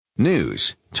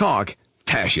News, talk,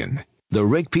 passion. The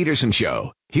Rick Peterson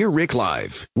Show. Hear Rick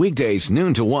live, weekdays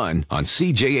noon to 1 on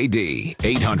CJAD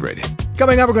 800.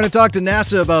 Coming up, we're going to talk to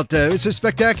NASA about it's a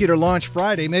spectacular launch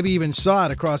Friday. Maybe even saw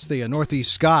it across the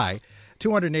northeast sky.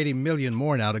 280 million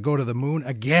more now to go to the moon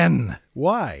again.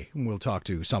 Why? We'll talk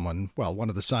to someone, one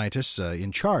of the scientists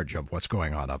in charge of what's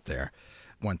going on up there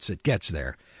once it gets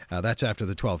there. That's after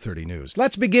the 12:30 news.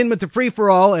 Let's begin with the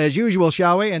free-for-all, as usual,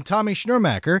 shall we? And Tommy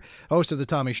Schnurmacher, host of the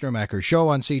Tommy Schnurmacher Show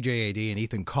on CJAD, and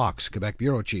Ethan Cox, Quebec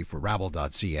Bureau Chief for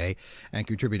Rabble.ca and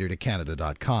contributor to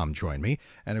Canada.com, join me.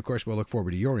 And, of course, we'll look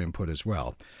forward to your input as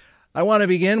well. I want to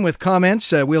begin with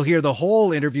comments. We'll hear the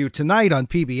whole interview tonight on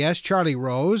PBS. Charlie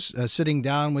Rose sitting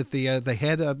down with the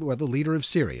head of, the leader of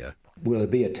Syria. Will there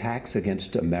be attacks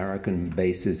against American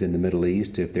bases in the Middle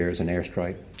East if there's an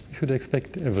airstrike? You should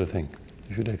expect everything.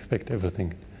 You should expect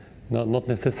everything. Not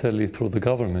necessarily through the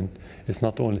government. It's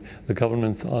not only the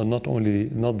governments are not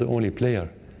the only player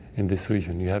in this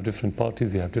region. You have different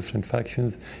parties, you have different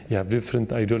factions, you have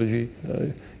different ideology.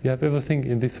 You have everything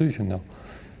in this region now.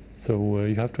 So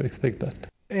you have to expect that.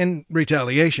 In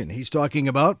retaliation, he's talking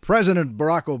about President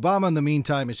Barack Obama, in the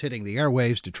meantime, is hitting the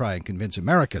airwaves to try and convince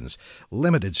Americans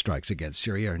limited strikes against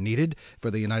Syria are needed for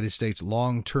the United States'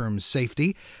 long-term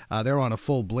safety. They're on a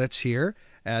full blitz here,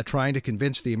 trying to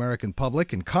convince the American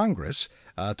public and Congress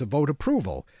to vote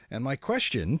approval. And my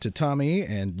question to Tommy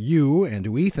and you and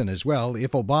to Ethan as well,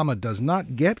 if Obama does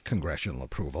not get congressional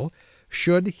approval,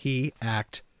 should he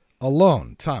act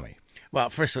alone? Tommy. Well,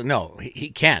 first of all, no, he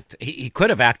can't. He could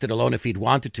have acted alone if he'd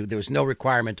wanted to. There was no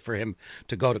requirement for him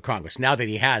to go to Congress. Now that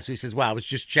he has, he says, well, I was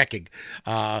just checking.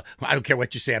 I don't care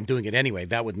what you say. I'm doing it anyway.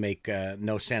 That would make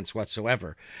no sense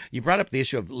whatsoever. You brought up the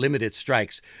issue of limited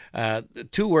strikes.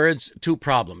 2 words, 2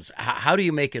 problems. How do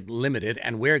you make it limited,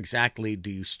 and where exactly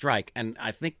do you strike? And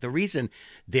I think the reason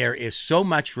there is so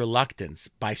much reluctance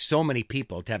by so many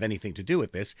people to have anything to do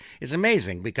with this is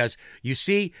amazing, because you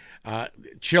see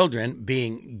children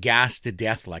being gassed to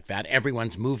death like that.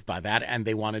 Everyone's moved by that, and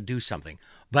they want to do something.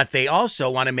 But they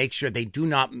also want to make sure they do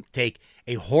not take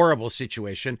a horrible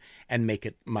situation and make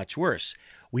it much worse.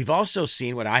 We've also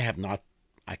seen what I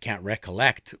can't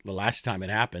recollect the last time it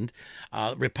happened,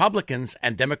 Republicans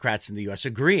and Democrats in the U.S.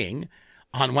 agreeing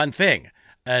on one thing.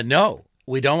 No,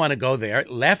 we don't want to go there.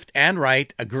 Left and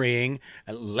right agreeing,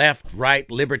 left, right,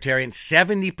 libertarian,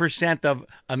 70% of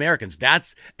Americans.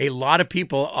 That's a lot of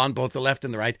people on both the left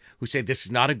and the right who say this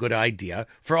is not a good idea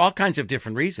for all kinds of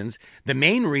different reasons. The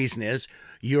main reason is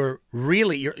you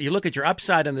look at your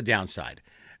upside and the downside.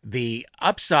 The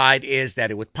upside is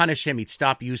that it would punish him. He'd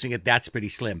stop using it. That's pretty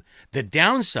slim. The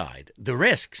downside, the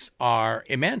risks are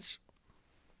immense.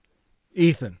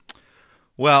 Ethan.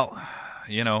 Well,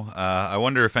 I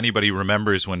wonder if anybody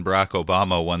remembers when Barack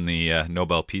Obama won the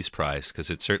Nobel Peace Prize, because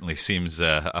it certainly seems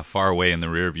a far way in the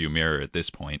rearview mirror at this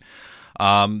point.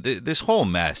 This whole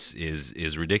mess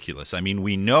is ridiculous. I mean,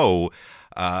 we know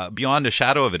beyond a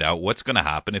shadow of a doubt what's going to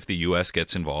happen if the U.S.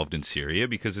 gets involved in Syria,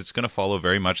 because it's going to follow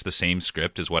very much the same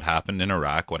script as what happened in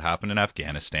Iraq, what happened in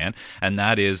Afghanistan, and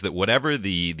that is that whatever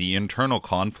the internal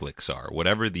conflicts are,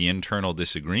 whatever the internal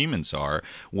disagreements are,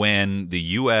 when the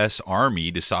U.S.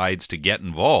 Army decides to get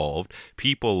involved,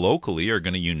 people locally are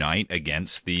going to unite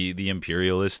against the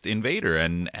imperialist invader,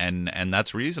 and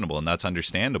that's reasonable and that's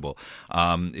understandable.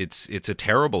 It's a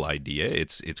terrible idea.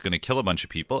 It's going to kill a bunch of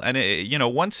people,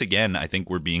 and once again, I think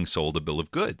we're being sold a bill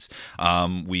of goods.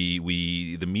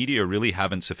 The media really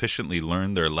haven't sufficiently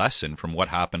learned their lesson from what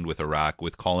happened with Iraq,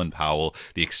 with Colin Powell,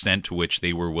 the extent to which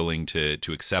they were willing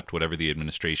to accept whatever the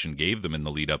administration gave them in the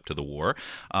lead up to the war.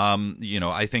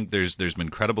 I think there's been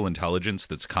credible intelligence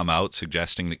that's come out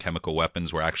suggesting that chemical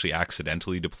weapons were actually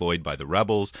accidentally deployed by the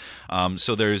rebels.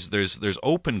 So there's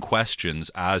open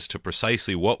questions as to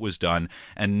precisely what was done,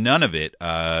 and none of it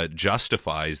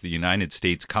justifies the United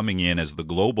States coming in as the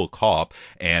global cop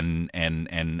and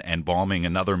bombing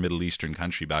another Middle Eastern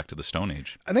country back to the Stone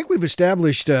Age. I think we've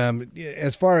established,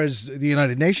 as far as the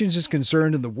United Nations is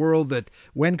concerned in the world, that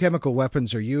when chemical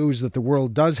weapons are used, that the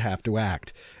world does have to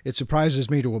act. It surprises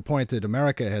me to a point that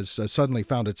America has suddenly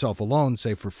found itself alone,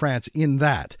 say for France, in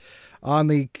that. On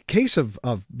the case of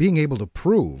being able to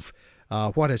prove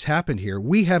what has happened here,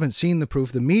 we haven't seen the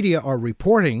proof. The media are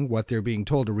reporting what they're being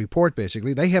told to report,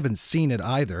 basically. They haven't seen it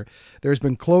either. There's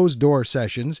been closed-door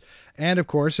sessions. And, of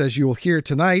course, as you'll hear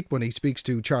tonight when he speaks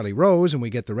to Charlie Rose and we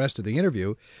get the rest of the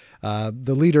interview,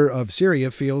 the leader of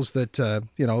Syria feels that,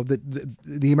 that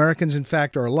the Americans, in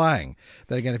fact, are lying.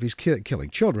 That, again, if he's killing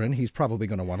children, he's probably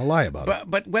going to want to lie about it.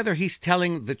 But whether he's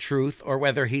telling the truth or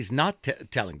whether he's not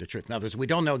telling the truth, in other words, we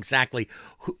don't know exactly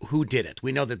who did it.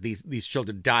 We know that these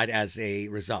children died as a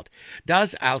result.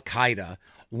 Does Al-Qaeda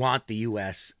want the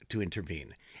U.S. to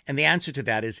intervene? And the answer to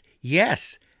that is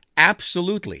yes.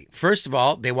 Absolutely. First of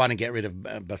all, they want to get rid of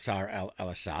Bashar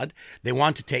al-Assad.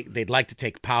 They'd like to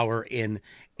take power in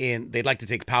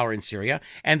Syria,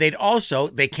 and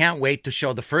they can't wait to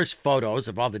show the first photos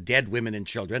of all the dead women and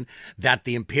children that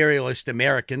the imperialist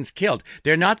Americans killed.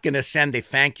 They're not going to send a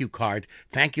thank you card,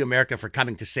 thank you America for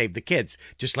coming to save the kids,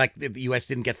 just like the U.S.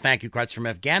 didn't get thank you cards from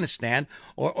Afghanistan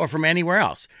or from anywhere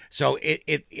else. So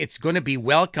it's going to be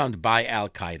welcomed by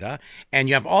Al-Qaeda, and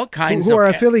you have all kinds who are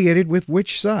affiliated with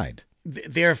which side?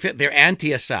 They're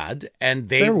anti-Assad, and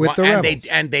they're with the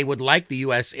rebels. They would like the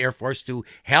U.S. Air Force to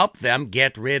help them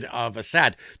get rid of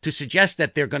Assad. To suggest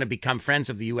that they're going to become friends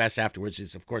of the U.S. afterwards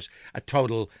is, of course, a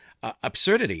total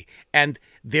absurdity. And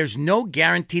there's no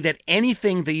guarantee that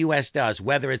anything the U.S. does,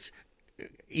 whether it's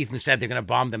Ethan said they're going to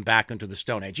bomb them back into the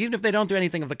Stone Age, even if they don't do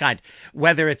anything of the kind,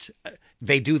 whether it's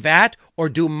they do that or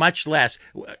do much less.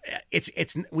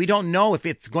 We don't know if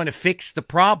it's going to fix the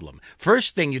problem.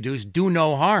 First thing you do is do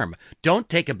no harm. Don't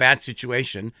take a bad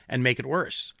situation and make it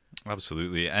worse.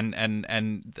 Absolutely.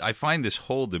 And I find this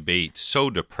whole debate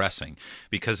so depressing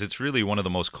because it's really one of the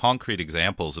most concrete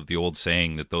examples of the old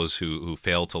saying that those who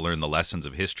fail to learn the lessons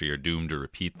of history are doomed to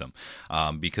repeat them.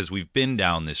 Because we've been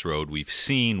down this road, we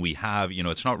have,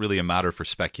 it's not really a matter for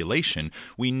speculation.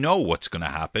 We know what's going to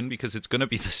happen because it's going to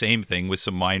be the same thing with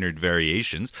some minor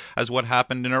variations as what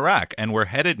happened in Iraq. And we're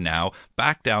headed now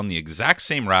back down the exact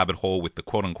same rabbit hole with the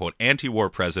quote-unquote anti-war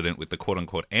president, with the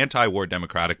quote-unquote anti-war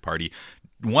Democratic Party,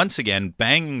 once again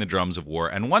banging the drums of war,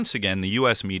 and once again the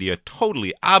U.S. media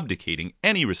totally abdicating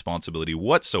any responsibility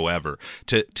whatsoever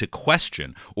to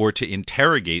question or to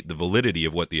interrogate the validity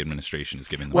of what the administration is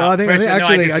giving them. Well, I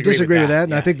disagree with that,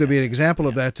 and I think there'll be an example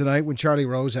of that tonight when Charlie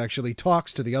Rose actually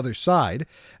talks to the other side,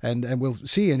 and we'll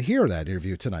see and hear that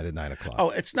interview tonight at 9 o'clock.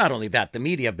 Oh, it's not only that. The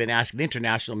media have been asking, the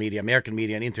international media, American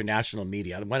media and international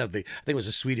media. I think it was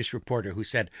a Swedish reporter who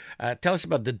said, tell us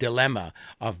about the dilemma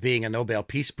of being a Nobel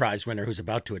Peace Prize winner who's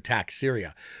about to attack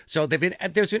Syria. So on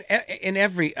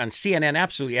CNN,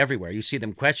 absolutely everywhere, you see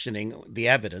them questioning the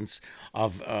evidence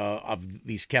of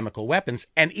these chemical weapons,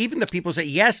 and even the people say,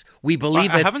 yes, we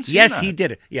believe it. Yes, he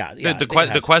did it. Yeah.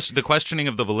 The questioning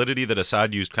of the validity that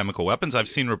Assad used chemical weapons, I've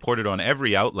seen reported on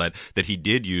every outlet that he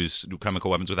did use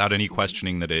chemical weapons without any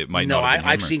questioning that it might not have been him.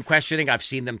 I've seen questioning. I've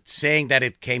seen them saying that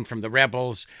it came from the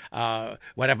rebels.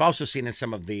 What I've also seen in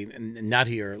some of the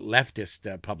nuttier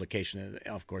leftist publication,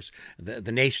 of course, the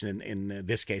Nation in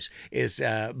this case, is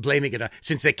blaming it on,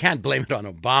 since they can't blame it on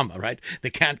Obama, right?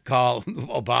 They can't call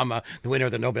Obama, the winner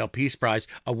of the Nobel Peace Prize,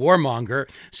 a warmonger,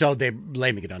 so they're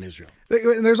blaming it on Israel.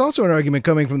 There's also an argument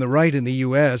coming from the right in the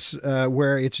U.S.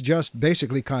 Where it's just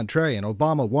basically contrarian.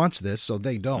 Obama wants this, so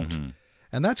they don't. Mm-hmm.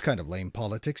 And that's kind of lame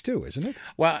politics too, isn't it?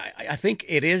 Well, I think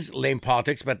it is lame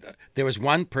politics, but there was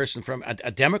one person from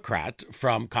a Democrat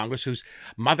from Congress whose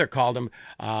mother called him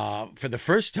for the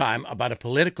first time about a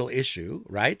political issue,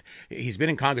 right? He's been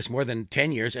in Congress more than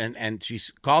 10 years, and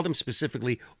she's called him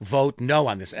specifically, vote no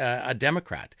on this, a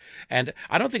Democrat. And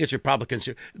I don't think it's Republicans.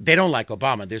 They don't like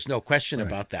Obama. There's no question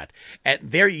about that. And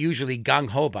they're usually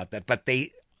gung-ho about that, but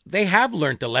they have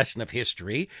learned the lesson of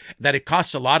history, that it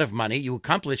costs a lot of money. You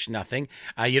accomplish nothing.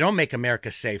 You don't make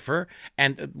America safer.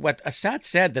 And what Assad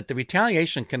said, that the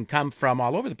retaliation can come from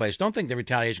all over the place. Don't think the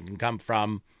retaliation can come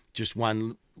from just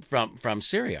one, from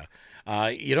Syria.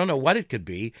 You don't know what it could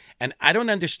be. And I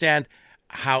don't understand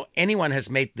how anyone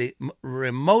has made the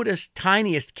remotest,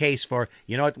 tiniest case for,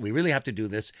 you know what, we really have to do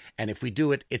this. And if we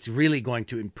do it, it's really going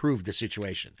to improve the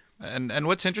situation. And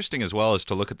what's interesting as well is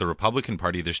to look at the Republican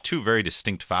Party. There's two very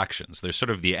distinct factions. There's sort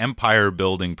of the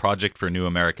empire-building Project for a New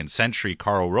American Century,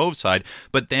 Karl Rove side,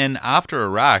 but then after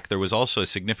Iraq, there was also a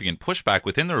significant pushback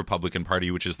within the Republican Party,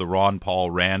 which is the Ron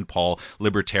Paul, Rand Paul,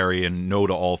 libertarian, no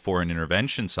to all foreign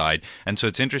intervention side. And so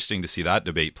it's interesting to see that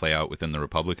debate play out within the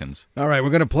Republicans. All right, we're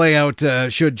going to play out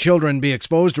should children be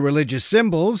exposed to religious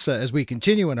symbols as we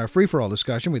continue in our free-for-all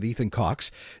discussion with Ethan Cox,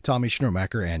 Tommy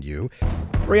Schnurmacher, and you.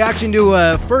 Reaction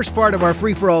to first part of our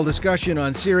free-for-all discussion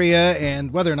on Syria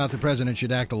and whether or not the president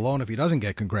should act alone if he doesn't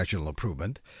get congressional approval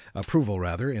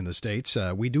in the States.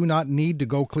 We do not need to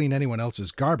go clean anyone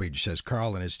else's garbage, says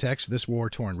Carl in his text. This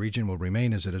war-torn region will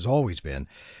remain as it has always been.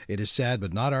 It is sad,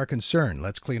 but not our concern.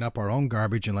 Let's clean up our own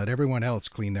garbage and let everyone else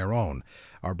clean their own.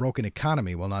 Our broken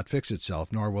economy will not fix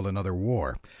itself, nor will another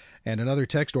war. And another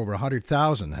text, over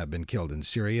 100,000 have been killed in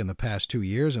Syria in the past 2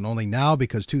 years, and only now,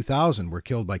 because 2,000 were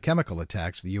killed by chemical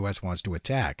attacks, the U.S. wants to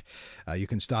attack. You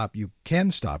can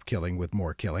stop killing with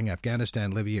more killing.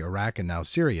 Afghanistan, Libya, Iraq, and now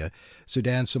Syria.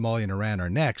 Sudan, Somalia, and Iran are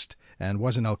next. And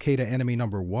wasn't Al-Qaeda enemy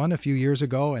number one a few years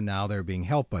ago? And now they're being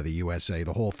helped by the USA.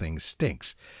 The whole thing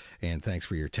stinks. And thanks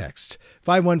for your texts.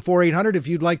 514-800 if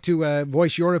you'd like to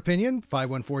voice your opinion.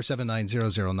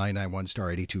 514-790-0991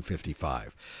 star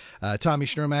 8255. Tommy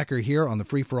Schnurmacher here on the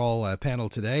Free for All panel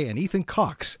today, and Ethan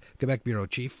Cox, Quebec Bureau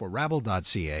Chief for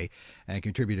Rabble.ca and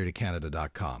contributor to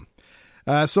Canada.com.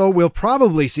 So we'll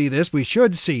probably see this. We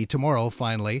should see tomorrow,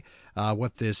 finally,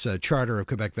 what this Charter of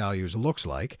Quebec Values looks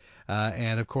like.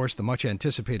 And, of course, the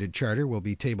much-anticipated charter will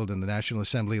be tabled in the National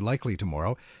Assembly likely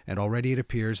tomorrow, and already it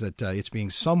appears that it's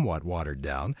being somewhat watered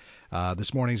down.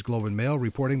 This morning's Globe and Mail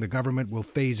reporting the government will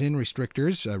phase in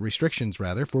restrictions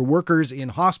for workers in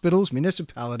hospitals,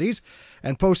 municipalities,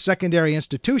 and post-secondary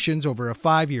institutions over a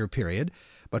 5-year period.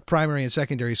 But primary and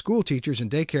secondary school teachers and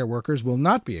daycare workers will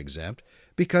not be exempt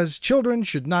because children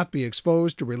should not be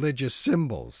exposed to religious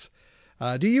symbols.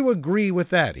 Do you agree with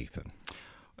that, Ethan?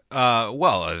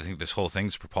 Well, I think this whole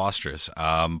thing's preposterous.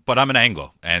 But I'm an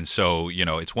Anglo, and so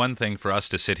it's one thing for us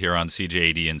to sit here on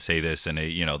CJAD and say this, and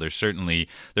there's certainly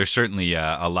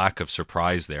a lack of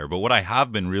surprise there. But what I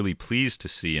have been really pleased to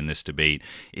see in this debate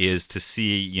is to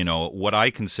see what I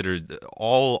consider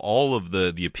all of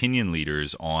the opinion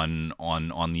leaders on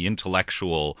the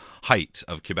intellectual height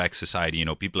of Quebec society.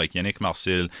 People like Yannick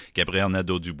Marcil, Gabriel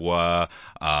Nadeau-Dubois,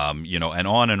 and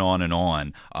on and on and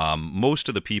on. Most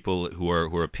of the people who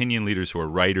are opinion leaders, who are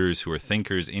writers, who are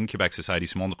thinkers in Quebec society,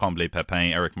 Simon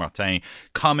Tremblay-Papin, Eric Martin,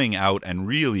 coming out and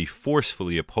really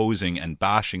forcefully opposing and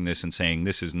bashing this and saying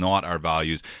this is not our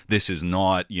values, this is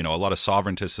not, a lot of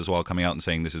sovereigntists as well coming out and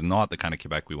saying this is not the kind of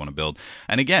Quebec we want to build.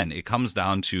 And again, it comes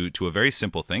down to a very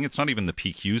simple thing. It's not even the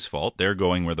PQ's fault. They're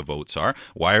going where the votes are.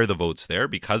 Why are the votes there?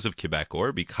 Because of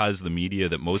Quebecor, because the media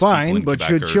that most people in but Quebec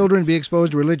should are... children be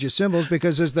exposed to religious symbols?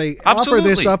 Because as they offer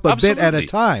this up a bit at a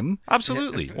time...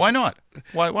 Absolutely. Why not?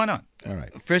 Why not? All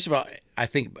right. First of all, I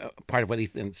think part of what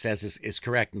Ethan says is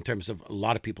correct in terms of a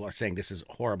lot of people are saying this is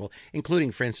horrible,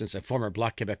 including, for instance, a former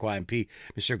Bloc Québécois MP,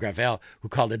 Monsieur Gravel, who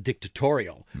called it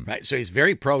dictatorial, right? So he's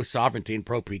very pro-sovereignty and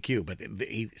pro-PQ, but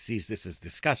he sees this as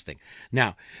disgusting.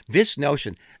 Now, this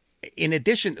notion, in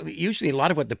addition, usually a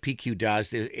lot of what the PQ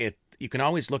does, you can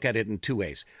always look at it in two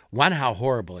ways. One, how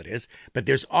horrible it is, but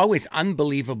there's always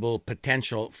unbelievable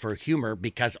potential for humor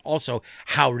because also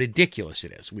how ridiculous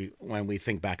it is when we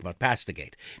think back about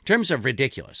Pastagate. In terms of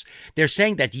ridiculous, they're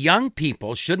saying that young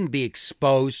people shouldn't be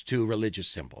exposed to religious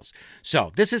symbols.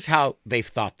 So this is how they've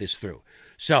thought this through.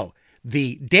 So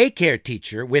the daycare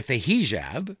teacher with a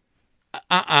hijab,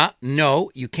 no,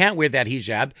 you can't wear that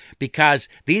hijab because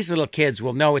these little kids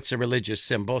will know it's a religious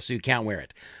symbol, so you can't wear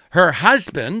it. Her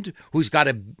husband, who's got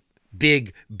a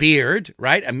big beard,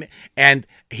 right, and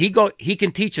he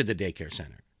can teach at the daycare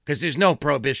center because there's no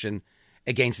prohibition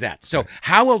against that. So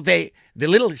how will the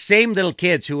same little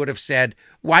kids who would have said,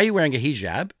 why are you wearing a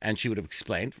hijab? And she would have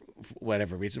explained, for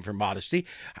whatever reason, for modesty.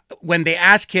 When they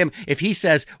ask him, if he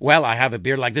says, well, I have a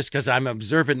beard like this because I'm an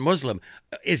observant Muslim,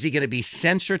 is he going to be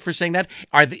censored for saying that?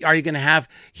 Are you going to have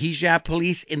hijab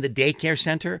police in the daycare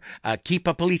center?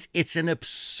 Kippah police? It's an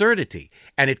absurdity.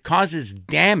 And it causes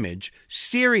damage,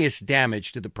 serious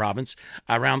damage to the province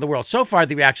around the world. So far,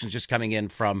 the reaction is just coming in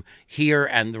from here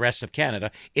and the rest of Canada.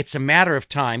 It's a matter of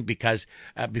time because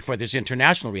before there's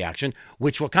international reaction,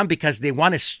 which will come because they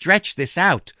want to stretch this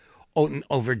out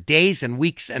over days and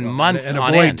weeks and months and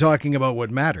on avoid end. talking about what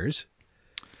matters.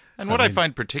 And what I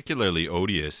find particularly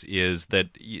odious is that,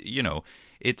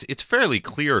 it's fairly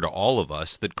clear to all of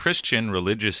us that Christian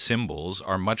religious symbols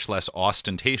are much less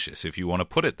ostentatious, if you want to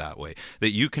put it that way. That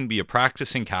you can be a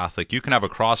practicing Catholic, you can have a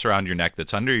cross around your neck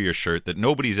that's under your shirt that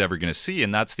nobody's ever going to see,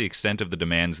 and that's the extent of the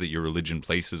demands that your religion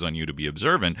places on you to be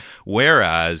observant,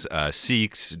 whereas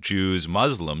Sikhs, Jews,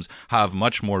 Muslims have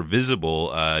much more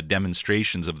visible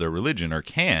demonstrations of their religion, or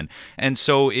can. And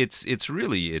so it's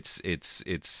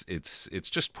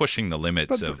just pushing the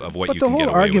limits of what you can get away with. But the whole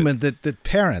argument that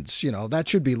parents,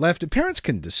 that should be left. Parents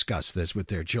can discuss this with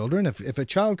their children. If a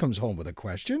child comes home with a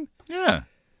question, yeah.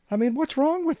 I mean, what's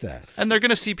wrong with that? And they're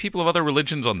going to see people of other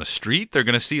religions on the street. They're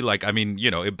going to see,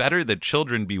 it better that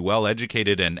children be well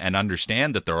educated and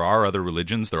understand that there are other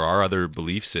religions, there are other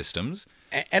belief systems.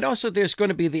 And also there's going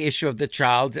to be the issue of the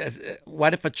child.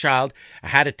 What if a child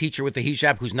had a teacher with a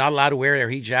hijab who's not allowed to wear their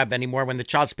hijab anymore? When the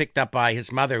child's picked up by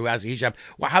his mother who has a hijab,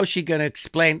 well, how's she going to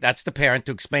explain? That's the parent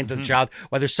to explain to the child,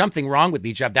 well, there's something wrong with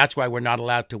the hijab. That's why we're not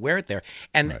allowed to wear it there.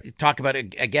 And talk about,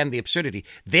 again, the absurdity.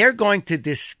 They're going to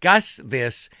discuss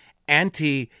this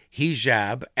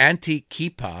anti-hijab,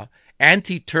 anti-kippah,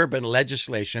 anti-turban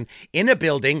legislation in a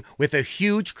building with a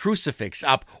huge crucifix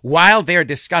up while they're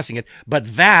discussing it.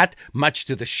 But that, much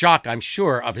to the shock, I'm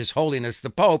sure, of His Holiness the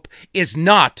Pope, is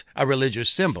not a religious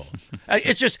symbol.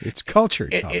 It's culture,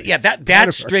 Tommy.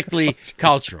 That's strictly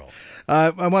cultural.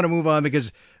 I want to move on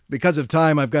because Because of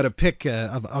time, I've got to pick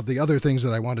of the other things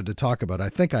that I wanted to talk about. I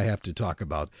think I have to talk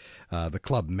about the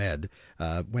Club Med.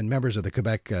 When members of the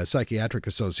Quebec Psychiatric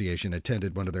Association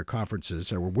attended one of their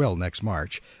conferences, or will next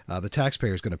March, the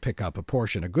taxpayer is going to pick up a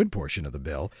good portion of the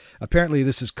bill. Apparently,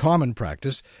 this is common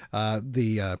practice.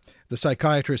 The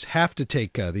psychiatrists have to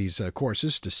take these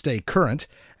courses to stay current,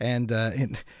 and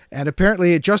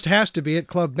apparently it just has to be at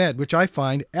Club Med, which I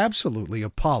find absolutely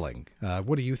appalling.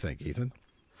 What do you think, Ethan?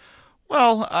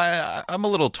 Well, I'm a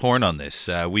little torn on this.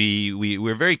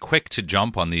 We're very quick to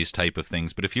jump on these type of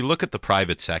things, but if you look at the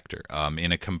private sector,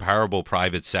 in a comparable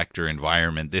private sector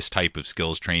environment, this type of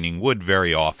skills training would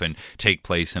very often take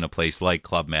place in a place like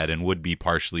Club Med and would be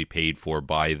partially paid for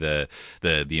by the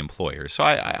employer. So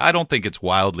I don't think it's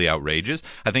wildly outrageous.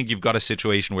 I think you've got a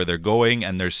situation where they're going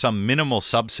and there's some minimal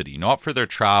subsidy, not for their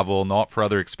travel, not for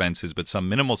other expenses, but some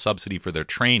minimal subsidy for their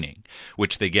training,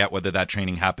 which they get whether that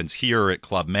training happens here or at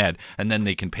Club Med. And then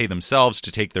they can pay themselves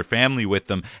to take their family with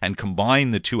them and combine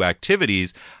the two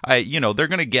activities. They're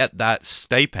going to get that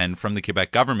stipend from the Quebec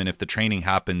government if the training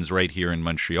happens right here in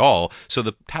Montreal. So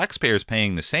the taxpayer's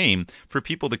paying the same for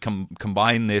people to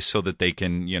combine this so that they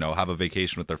can, have a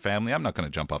vacation with their family. I'm not going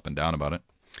to jump up and down about it.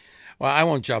 Well, I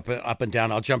won't jump up and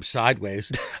down. I'll jump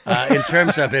sideways. In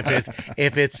terms of if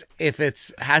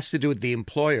it has to do with the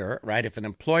employer, right? If an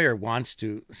employer wants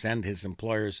to send his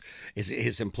employees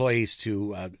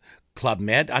to Club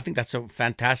Med, I think that's a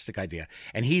fantastic idea,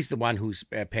 and he's the one who's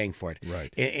paying for it.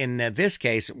 Right. In this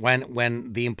case,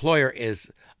 when the employer is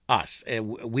us,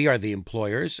 we are the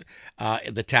employers,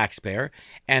 the taxpayer,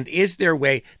 and is there a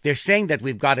way? They're saying that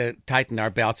we've got to tighten our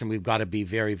belts and we've got to be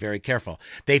very, very careful.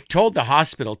 They've told the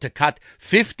hospital to cut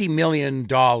 $50 million,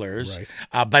 right.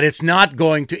 But it's not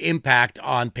going to impact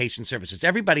on patient services.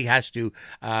 Everybody has to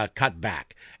cut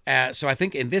back. So I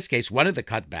think in this case, one of the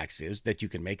cutbacks is that you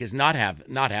can make is not have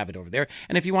it over there.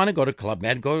 And if you want to go to Club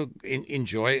Med, go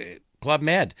enjoy Club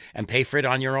Med and pay for it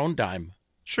on your own dime.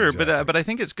 Sure, Exactly. but I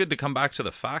think it's good to come back to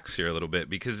the facts here a little bit,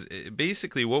 because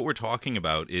basically what we're talking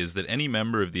about is that any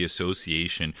member of the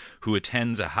association who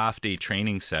attends a half-day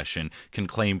training session can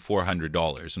claim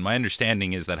 $400. And my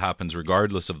understanding is that happens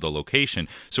regardless of the location.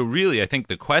 So really, I think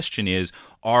the question is,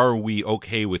 are we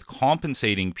okay with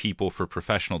compensating people for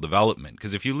professional development?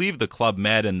 Because if you leave the Club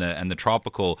Med and the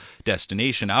tropical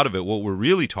destination out of it, what we're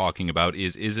really talking about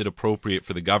is it appropriate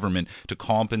for the government to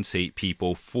compensate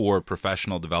people for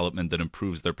professional development that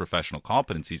improves their professional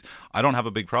competencies? I don't have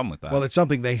a big problem with that. Well, it's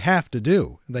something they have to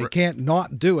do. They can't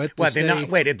not do it. Well, they're not.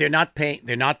 Wait, they're not paying.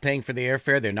 They're not paying for the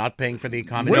airfare. They're not paying for the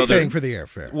accommodation. We're paying for the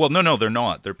airfare. Well, no, they're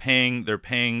not. They're claiming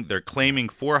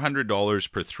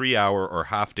 $400 per 3-hour or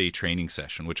half-day training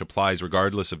session, which applies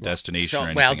regardless of destination or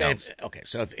anything else. Okay,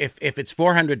 so if it's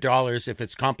 $400 if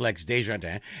it's Complex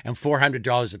Desjardins and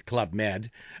 $400 at Club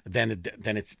Med, then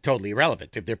it's totally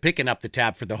irrelevant. If they're picking up the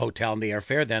tab for the hotel and the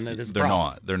airfare, then it is a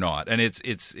problem. They're not, and it's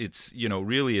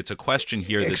really it's a question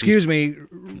here. Excuse me,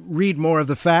 read more of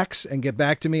the facts and get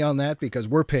back to me on that, because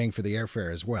we're paying for the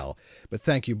airfare as well. But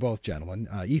thank you both, gentlemen,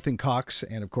 Ethan Cox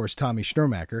and of course Tommy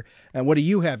Schnurmacher. And what do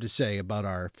you have to say about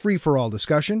our free for all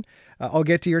discussion? I'll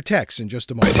get to your texts in just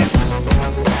a moment.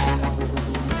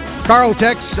 Carl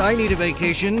texts, I need a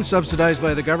vacation subsidized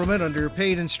by the government,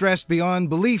 underpaid and stressed beyond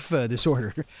belief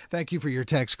disorder. Thank you for your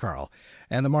text, Carl.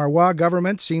 And the Marois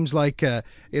government seems like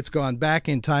it's gone back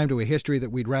in time to a history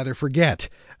that we'd rather forget,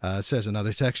 says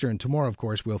another texter. And tomorrow, of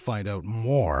course, we'll find out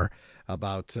more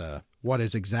about what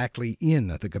is exactly in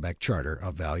the Quebec Charter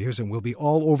of Values, and we'll be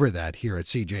all over that here at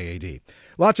CJAD.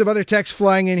 Lots of other texts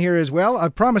flying in here as well. I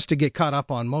promise to get caught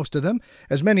up on most of them,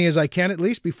 as many as I can at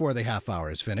least before the half hour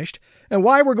is finished. And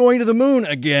why we're going to the moon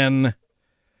again.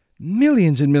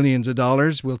 Millions and millions of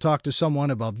dollars. We'll talk to someone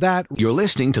about that. You're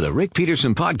listening to the Rick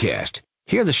Peterson Podcast.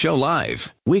 Hear the show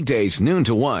live, weekdays noon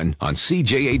to 1 on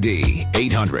CJAD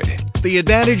 800. The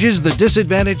advantages, the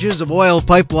disadvantages of oil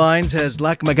pipelines. Has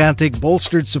Lac Megantic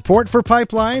bolstered support for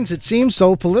pipelines? It seems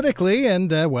so politically,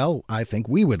 and, I think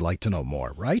we would like to know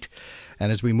more, right?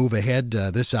 And as we move ahead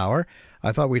this hour,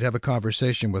 I thought we'd have a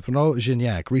conversation with Renaud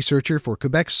Gignac, researcher for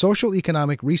Quebec's Social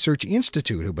Economic Research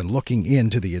Institute, who've been looking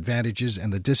into the advantages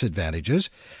and the disadvantages,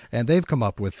 and they've come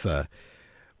up with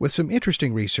some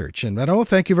interesting research. And Renaud,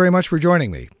 thank you very much for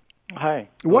joining me. Hi.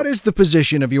 What is the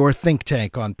position of your think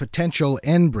tank on potential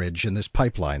Enbridge in this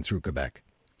pipeline through Quebec?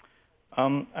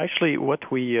 Actually, what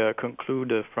we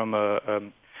conclude from a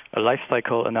life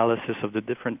cycle analysis of the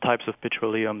different types of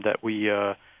petroleum that we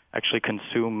actually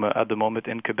consume at the moment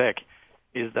in Quebec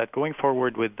is that going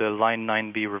forward with the Line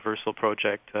 9B reversal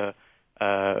project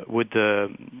would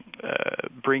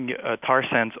bring tar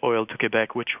sands oil to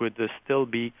Quebec, which would still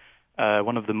be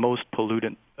one of the most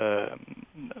pollutant,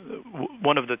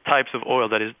 one of the types of oil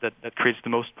that creates the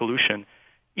most pollution,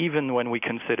 even when we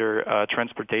consider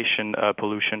transportation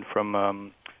pollution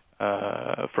from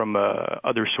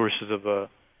other sources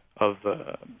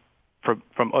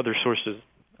from other sources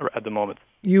at the moment.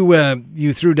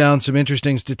 You threw down some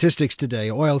interesting statistics today.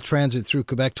 Oil transit through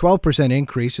Quebec, 12%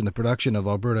 increase in the production of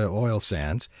Alberta oil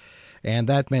sands, and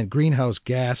that meant greenhouse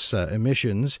gas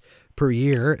emissions per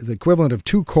year, the equivalent of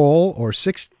 2 coal or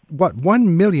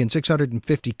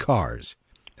 1,650,000 cars.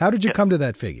 How did you come to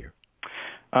that figure?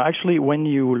 Actually, when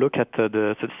you look at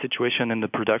the situation in the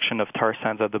production of tar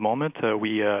sands at the moment,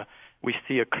 we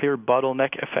see a clear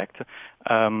bottleneck effect.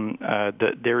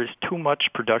 There is too much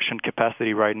production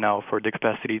capacity right now for the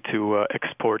capacity to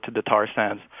export the tar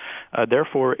sands.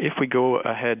 Therefore, if we go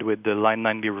ahead with the Line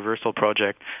 9B reversal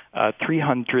project,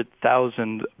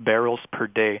 300,000 barrels per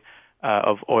day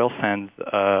of oil sands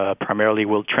primarily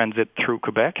will transit through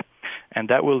Quebec, and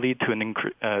that will lead to an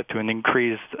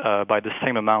increase by the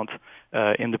same amount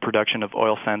in the production of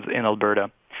oil sands in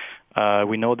Alberta.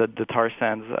 We know that the tar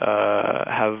sands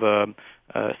have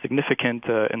significant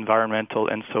environmental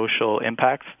and social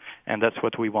impacts, and that's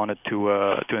what we wanted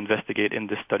to investigate in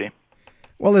this study.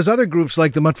 Well, as other groups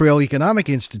like the Montreal Economic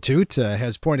Institute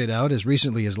has pointed out as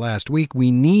recently as last week, we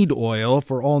need oil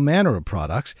for all manner of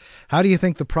products. How do you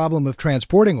think the problem of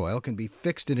transporting oil can be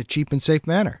fixed in a cheap and safe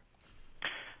manner?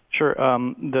 Sure.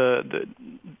 The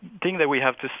thing that we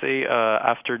have to say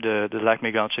after the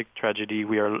Lac-Mégantic tragedy,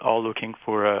 we are all looking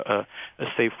for a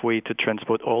safe way to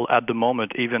transport oil at the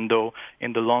moment, even though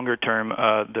in the longer term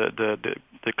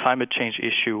the climate change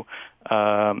issue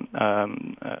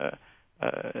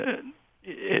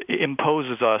it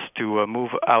imposes us to move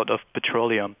out of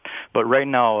petroleum. But right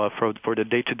now, for the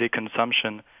day-to-day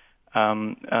consumption,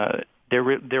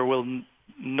 there will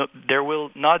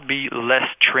not be less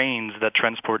trains that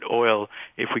transport oil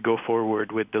if we go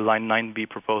forward with the Line 9B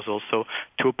proposal. So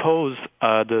to oppose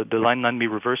the Line 9B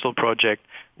reversal project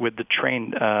with the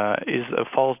train is a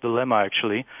false dilemma,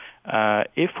 actually.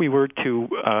 If we were to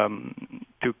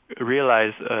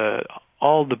realize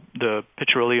all the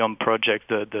petroleum projects,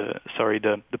 the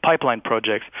pipeline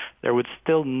projects, there would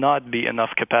still not be enough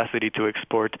capacity to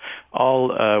export all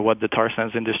what the tar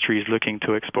sands industry is looking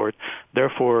to export.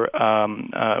 Therefore,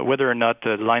 whether or not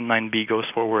the Line 9B goes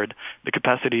forward, the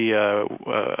capacity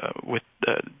with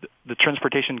the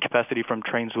transportation capacity from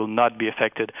trains will not be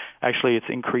affected. Actually, it's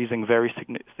increasing very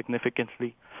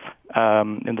significantly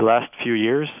in the last few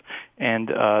years, and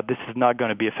this is not going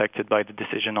to be affected by the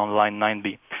decision on Line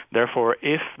 9B. Therefore,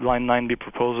 if Line 9B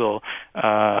proposal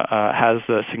has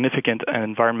significant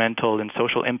environmental and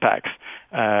social impacts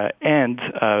and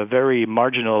very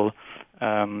marginal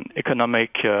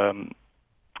economic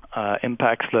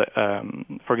impacts,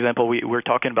 for example, we're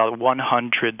talking about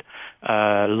 100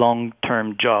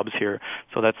 long-term jobs here,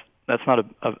 so that's not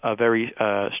a very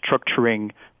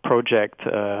structuring project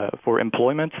for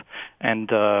employment,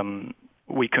 and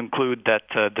we conclude that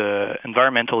the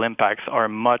environmental impacts are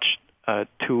much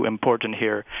too important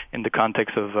here in the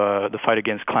context of the fight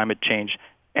against climate change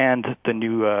and the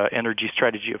new energy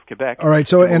strategy of Quebec. All right,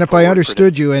 so, and if I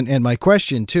understood you, and my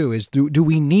question too is, do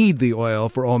we need the oil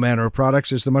for all manner of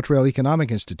products, as the Montreal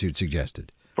Economic Institute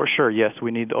suggested? For sure, yes,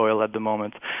 we need oil at the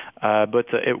moment. But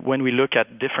when we look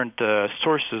at different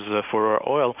sources for our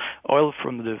oil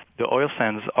from the oil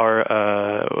sands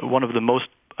are one of the most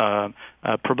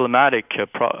problematic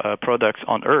products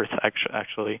on Earth,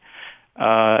 actually.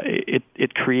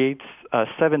 It creates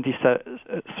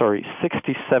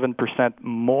 67%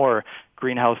 more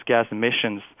greenhouse gas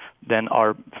emissions than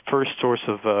our first source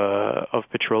of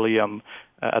petroleum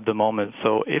at the moment.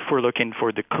 So if we're looking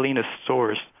for the cleanest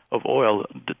source of oil,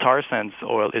 the tar sands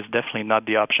oil is definitely not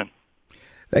the option.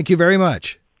 Thank you very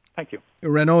much. Thank you.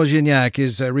 Renaud Gignac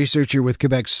is a researcher with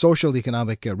Quebec's Social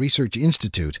Economic Research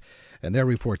Institute, and their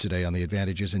report today on the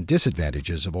advantages and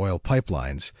disadvantages of oil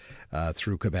pipelines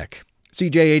through Quebec.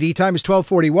 CJAD time is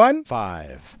 12:41.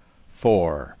 5,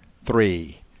 4,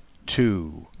 3,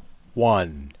 2,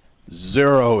 1,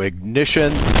 0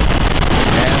 ignition.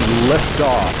 And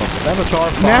liftoff of the Benatar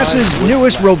 5. NASA's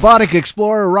newest robotic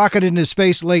explorer rocketed into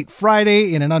space late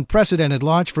Friday in an unprecedented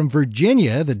launch from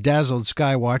Virginia that dazzled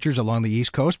skywatchers along the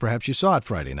East Coast. Perhaps you saw it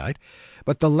Friday night.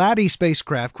 But the LADEE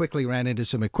spacecraft quickly ran into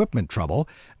some equipment trouble,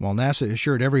 while NASA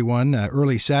assured everyone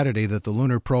early Saturday that the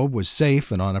lunar probe was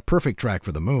safe and on a perfect track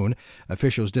for the moon.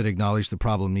 Officials did acknowledge the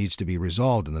problem needs to be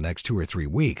resolved in the next 2 or 3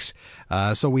 weeks.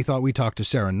 So we thought we'd talk to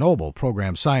Sarah Noble,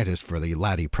 program scientist for the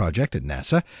LADEE project at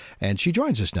NASA, and she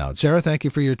joins us now. Sarah, thank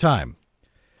you for your time.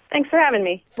 Thanks for having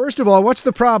me. First of all, what's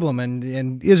the problem,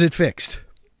 and is it fixed?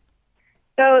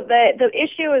 So the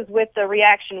issue is with the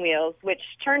reaction wheels, which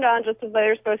turned on just as they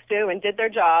were supposed to and did their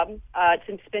job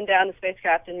to spin down the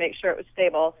spacecraft and make sure it was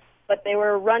stable. But they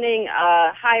were running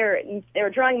higher. They were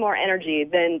drawing more energy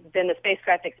than the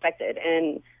spacecraft expected.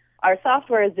 And our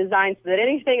software is designed so that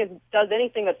does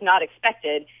anything that's not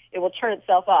expected, it will turn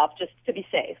itself off just to be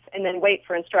safe, and then wait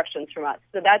for instructions from us.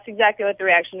 So that's exactly what the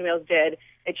reaction wheels did.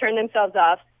 They turned themselves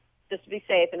off just to be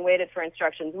safe and waited for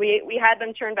instructions. We had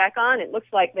them turn back on. It looks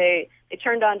like they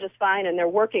turned on just fine and they're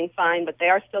working fine, but they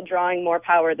are still drawing more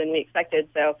power than we expected.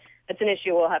 So that's an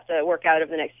issue we'll have to work out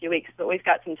over the next few weeks, but we've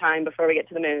got some time before we get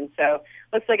to the moon. So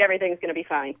looks like everything's going to be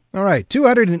fine. All right,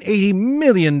 $280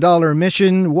 million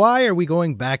mission. Why are we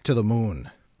going back to the moon?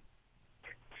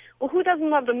 Well, who doesn't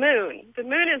love the moon? The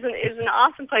moon is an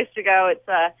awesome place to go. It's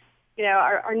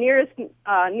our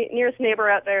nearest neighbor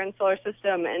out there in the solar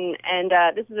system, and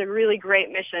this is a really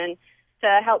great mission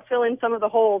to help fill in some of the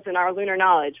holes in our lunar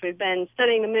knowledge. We've been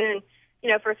studying the moon,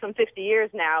 for some 50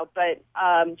 years now, but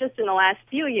just in the last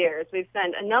few years, we've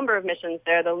sent a number of missions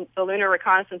there. The Lunar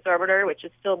Reconnaissance Orbiter, which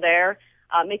is still there,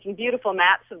 making beautiful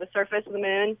maps of the surface of the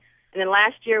moon. And then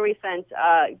last year we sent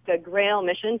the GRAIL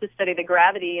mission to study the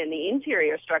gravity and the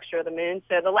interior structure of the moon.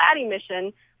 So the LADEE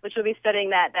mission, which will be studying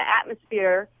the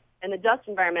atmosphere and the dust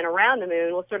environment around the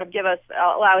moon, will sort of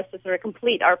allow us to sort of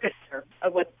complete our picture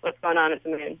of what's going on at the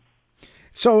moon.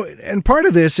 So, and part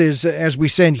of this is as we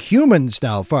send humans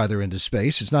now farther into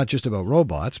space, it's not just about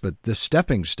robots, but the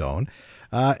stepping stone.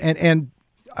 And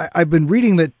I've been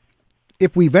reading that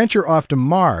if we venture off to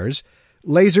Mars,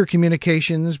 laser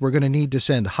communications, we're going to need to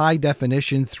send high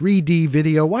definition 3D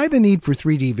video. Why the need for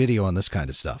 3D video on this kind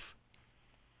of stuff?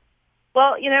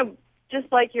 Well, just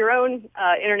like your own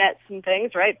internets and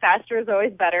things, right? Faster is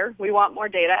always better. We want more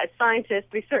data. As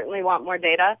scientists, we certainly want more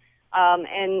data.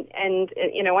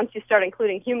 Once you start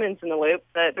including humans in the loop,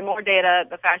 the more data,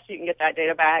 the faster you can get that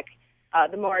data back,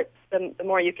 the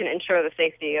more you can ensure the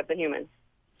safety of the humans.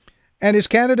 And is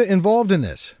Canada involved in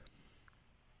this?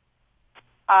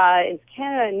 Is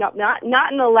Canada not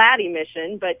in the LADEE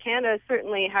mission, but Canada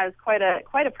certainly has quite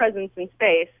a presence in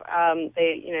space.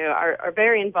 They are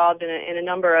very involved in a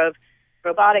number of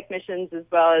robotic missions, as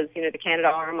well as the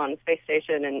Canadarm on the space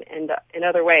station, and in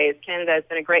other ways. Canada has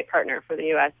been a great partner for the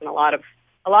U.S. in a lot of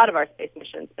our space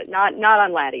missions, but not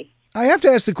on LADEE. I have to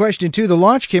ask the question too. The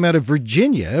launch came out of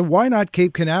Virginia. Why not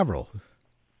Cape Canaveral?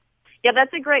 Yeah,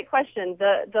 that's a great question.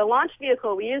 The launch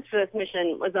vehicle we used for this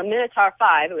mission was a Minotaur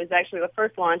 5. It was actually the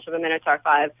first launch of a Minotaur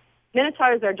 5.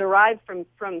 Minotaurs are derived from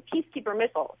Peacekeeper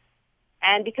missiles.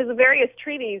 And because of various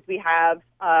treaties we have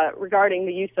regarding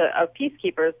the use of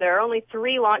peacekeepers, there are only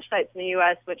 3 launch sites in the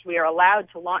U.S. which we are allowed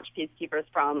to launch peacekeepers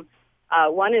from.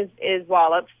 One is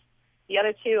Wallops. The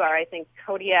other 2 are, I think,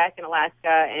 Kodiak in Alaska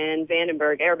and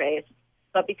Vandenberg Air Base.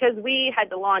 But because we had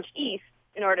to launch east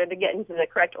in order to get into the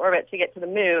correct orbit to get to the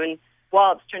moon,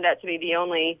 Wallops turned out to be the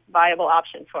only viable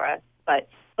option for us. But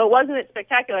wasn't it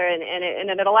spectacular? And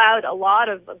it allowed a lot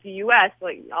of the U.S.,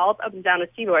 like all up and down the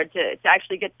seaboard, to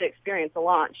actually get to experience the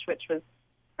launch, which was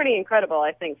pretty incredible,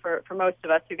 I think, for most of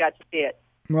us who got to see it.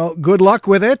 Well, good luck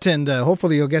with it, and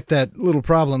hopefully you'll get that little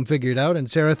problem figured out.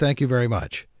 And Sarah, thank you very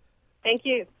much. Thank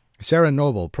you. Sarah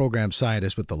Noble, program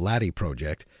scientist with the LADEE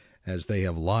project, as they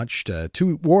have launched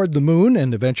toward the moon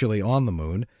and eventually on the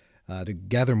moon to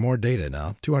gather more data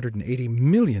now. $280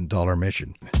 million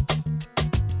mission.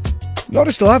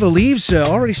 Noticed a lot of the leaves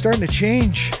already starting to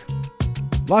change.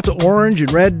 Lots of orange and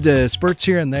red spurts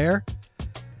here and there.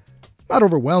 Not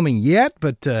overwhelming yet,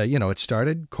 but, it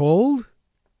started cold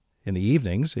in the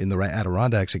evenings in the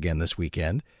Adirondacks again this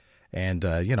weekend. And,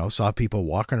 saw people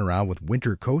walking around with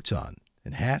winter coats on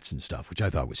and hats and stuff, which I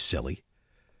thought was silly.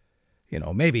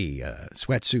 Maybe a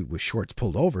sweatsuit with shorts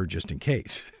pulled over just in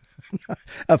case.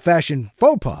 A fashion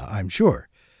faux pas, I'm sure.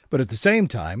 But at the same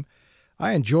time,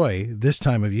 I enjoy this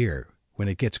time of year when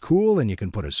it gets cool and you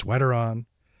can put a sweater on.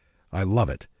 I love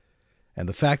it. And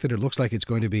the fact that it looks like it's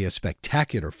going to be a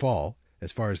spectacular fall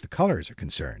as far as the colors are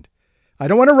concerned. I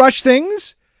don't want to rush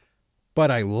things,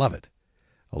 but I love it.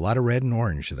 A lot of red and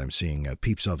orange that I'm seeing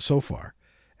peeps of so far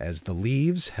as the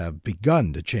leaves have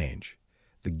begun to change.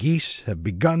 The geese have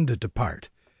begun to depart.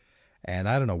 And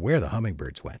I don't know where the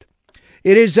hummingbirds went.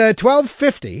 It is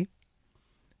 12:50,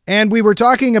 and we were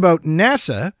talking about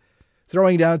NASA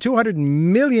throwing down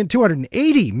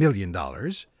 $280 million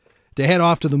to head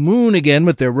off to the moon again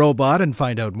with their robot and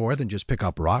find out more than just pick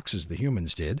up rocks as the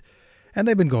humans did. And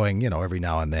they've been going, every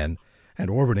now and then and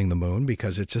orbiting the moon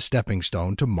because it's a stepping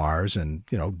stone to Mars and,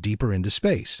 deeper into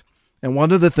space. And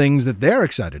one of the things that they're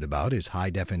excited about is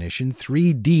high-definition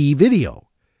 3D video.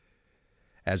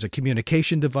 As a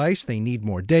communication device, they need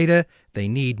more data. They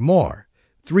need more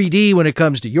 3D when it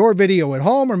comes to your video at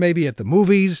home or maybe at the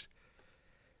movies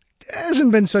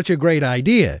hasn't been such a great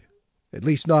idea. At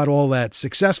least not all that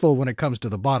successful when it comes to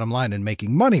the bottom line and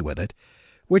making money with it,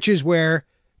 which is where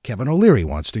Kevin O'Leary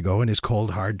wants to go in his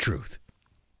Cold Hard Truth.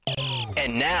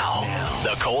 And now,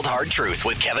 the Cold Hard Truth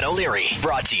with Kevin O'Leary,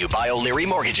 brought to you by O'Leary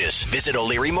Mortgages. Visit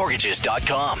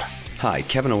o'learymortgages.com. Hi,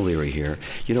 Kevin O'Leary here.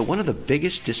 You know, one of the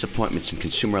biggest disappointments in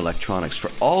consumer electronics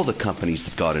for all the companies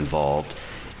that got involved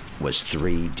was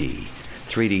 3D.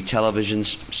 3D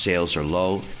televisions, sales are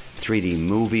low. 3D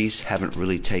movies haven't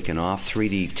really taken off.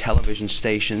 3D television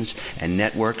stations and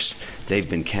networks, they've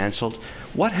been canceled.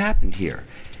 What happened here?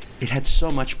 It had so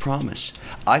much promise.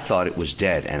 I thought it was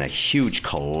dead and a huge,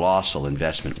 colossal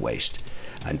investment waste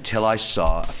until I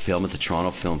saw a film at the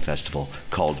Toronto Film Festival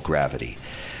called Gravity.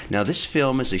 Now, this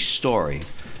film is a story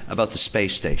about the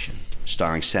space station,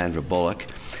 starring Sandra Bullock,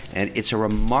 and it's a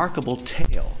remarkable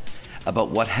tale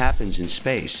about what happens in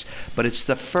space, but it's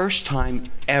the first time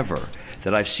ever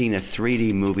that I've seen a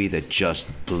 3D movie that just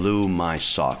blew my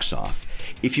socks off.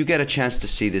 If you get a chance to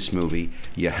see this movie,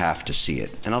 you have to see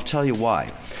it. And I'll tell you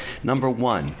why. Number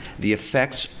one, the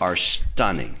effects are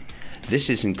stunning. This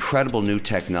is incredible new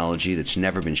technology that's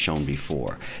never been shown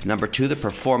before. Number two, the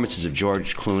performances of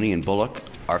George Clooney and Bullock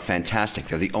are fantastic.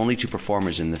 They're the only two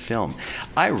performers in the film.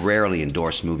 I rarely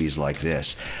endorse movies like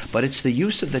this, but it's the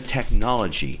use of the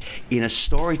technology in a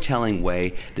storytelling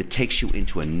way that takes you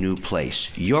into a new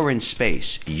place. You're in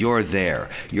space. You're there.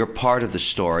 You're part of the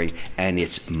story, and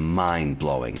it's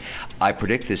mind-blowing. I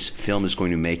predict this film is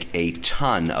going to make a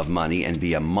ton of money and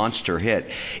be a monster hit.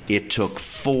 It took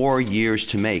 4 years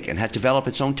to make and had to develop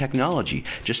its own technology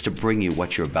just to bring you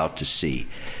what you're about to see.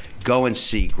 Go and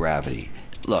see Gravity.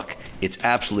 Look, it's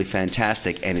absolutely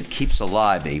fantastic, and it keeps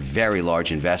alive a very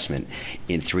large investment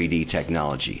in 3D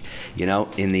technology. You know,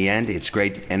 in the end, it's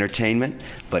great entertainment,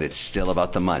 but it's still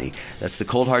about the money. That's the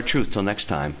Cold Hard Truth. Till next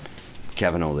time,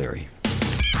 Kevin O'Leary.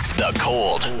 The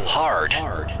Cold Hard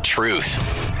Truth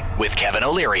with Kevin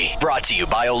O'Leary, brought to you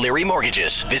by O'Leary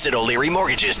Mortgages. Visit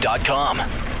o'learymortgages.com.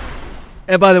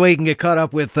 And by the way, you can get caught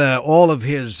up with all of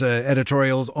his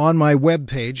editorials on my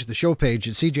webpage, the show page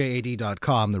at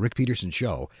cjad.com, The Rick Peterson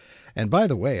Show. And by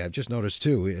the way, I've just noticed,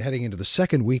 too, heading into the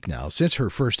second week now, since her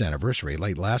first anniversary,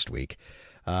 late last week,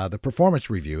 the performance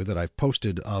review that I've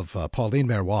posted of Pauline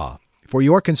Marois, for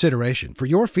your consideration, for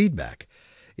your feedback,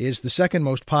 is the second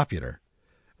most popular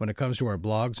when it comes to our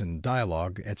blogs and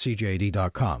dialogue at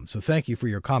cjad.com. So thank you for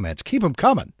your comments. Keep them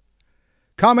coming.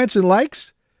 Comments and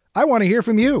likes? I want to hear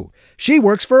from you. She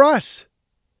works for us.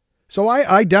 So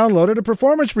I downloaded a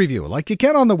performance review like you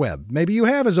can on the web. Maybe you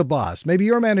have as a boss. Maybe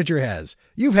your manager has.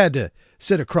 You've had to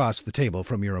sit across the table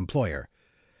from your employer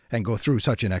and go through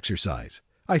such an exercise.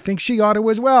 I think she ought to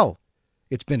as well.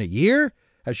 It's been a year.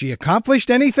 Has she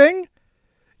accomplished anything?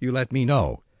 You let me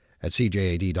know at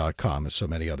cjad.com, as so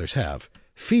many others have.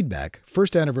 Feedback,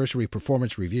 first anniversary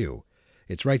performance review.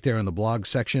 It's right there in the blog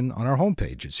section on our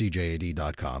homepage at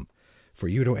cjad.com. for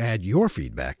you to add your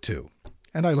feedback to.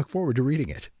 And I look forward to reading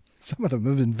it. Some of them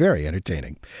have been very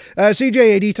entertaining.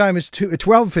 CJAD time is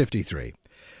 12:53.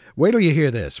 Wait till you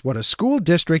hear this. What a school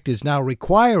district is now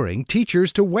requiring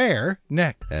teachers to wear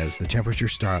next as the temperature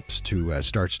starts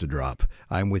to drop.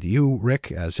 I'm with you,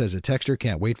 Rick, says a texter.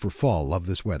 Can't wait for fall. Love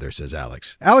this weather, says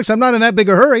Alex. Alex, I'm not in that big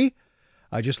a hurry.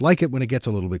 I just like it when it gets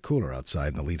a little bit cooler outside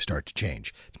and the leaves start to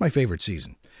change. It's my favorite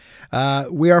season.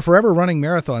 We are forever running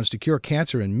marathons to cure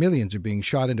cancer, and millions are being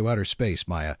shot into outer space,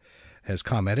 Maya has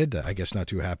commented. I guess not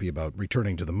too happy about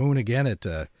returning to the moon again at,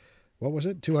 what was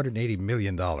it, $280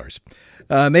 million.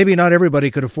 Maybe not everybody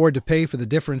could afford to pay for the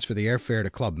difference for the airfare to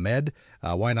Club Med.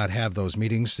 Why not have those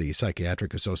meetings, the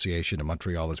Psychiatric Association in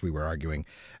Montreal, as we were arguing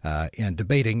and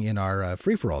debating in our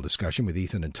free-for-all discussion with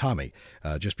Ethan and Tommy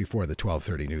just before the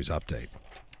 12:30 news update.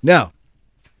 Now,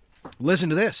 listen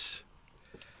to this.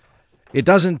 It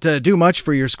doesn't do much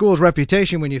for your school's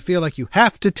reputation when you feel like you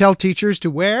have to tell teachers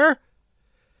to wear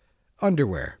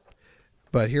underwear.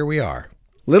 But here we are.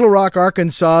 Little Rock,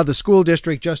 Arkansas, the school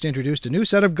district just introduced a new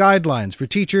set of guidelines for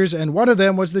teachers, and one of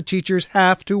them was the teachers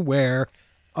have to wear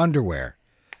underwear.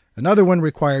 Another one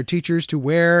required teachers to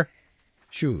wear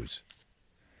shoes.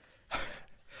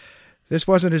 This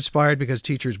wasn't inspired because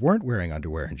teachers weren't wearing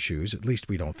underwear and shoes. At least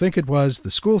we don't think it was.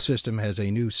 The school system has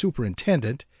a new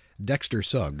superintendent. Dexter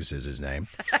Suggs is his name.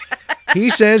 He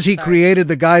says he created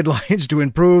the guidelines to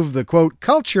improve the, quote,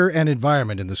 culture and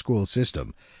environment in the school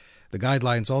system. The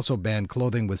guidelines also ban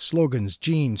clothing with slogans,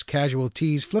 jeans, casual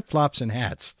tees, flip-flops, and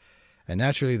hats. And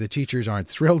naturally, the teachers aren't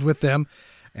thrilled with them.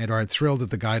 and aren't thrilled that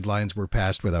the guidelines were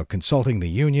passed without consulting the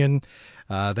union.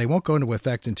 They won't go into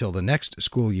effect until the next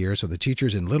school year, so the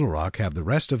teachers in Little Rock have the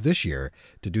rest of this year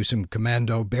to do some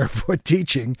commando barefoot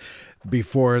teaching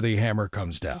before the hammer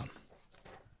comes down.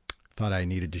 Thought I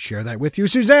needed to share that with you.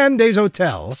 Suzanne Des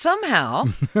Hotels. Somehow,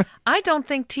 I don't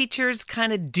think teachers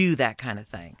kind of do that kind of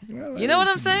thing. Well, you know what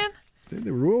I'm saying?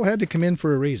 The rule had to come in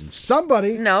for a reason.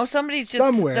 Somebody just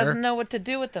somewhere doesn't know what to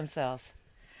do with themselves.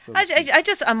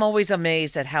 I'm always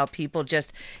amazed at how people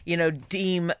just,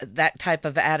 deem that type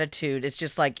of attitude. It's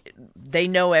just like they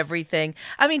know everything.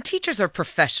 I mean, teachers are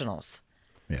professionals.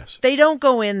 Yes. They don't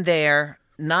go in there,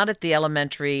 not at the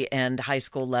elementary and high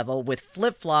school level, with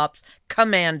flip-flops,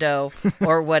 commando,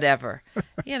 or whatever.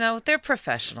 They're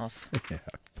professionals. Yeah.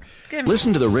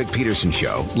 Listen to The Rick Peterson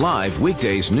Show live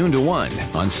weekdays noon to 1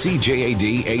 on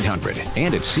CJAD 800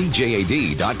 and at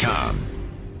CJAD.com.